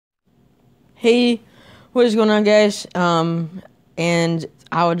Hey, what is going on, guys? And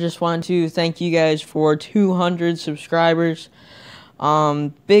I would just want to thank you guys for 200 subscribers.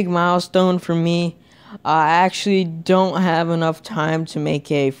 Big milestone for me. I actually don't have enough time to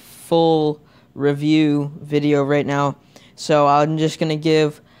make a full review video right now, so I'm just gonna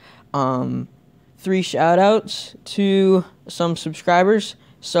give 3 shout outs to some subscribers.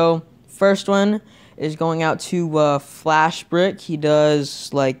 So first one is going out to Flashbrick. He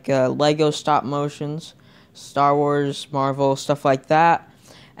does like Lego stop motions, Star Wars, Marvel, stuff like that.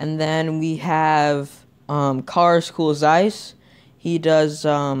 And then we have Cars Cool as Ice. He does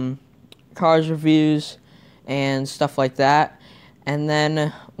cars reviews and stuff like that. And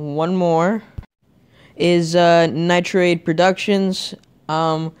then one more is Nitroade Productions.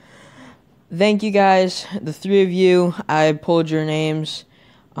 Thank you guys, the 3 of you. I pulled your names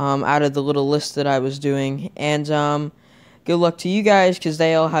out of the little list that I was doing, and good luck to you guys, because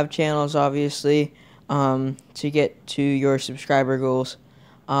they all have channels, obviously, to get to your subscriber goals.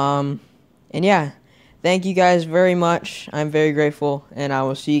 And yeah, thank you guys very much. I'm very grateful, and I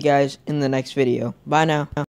will see you guys in the next video. Bye now.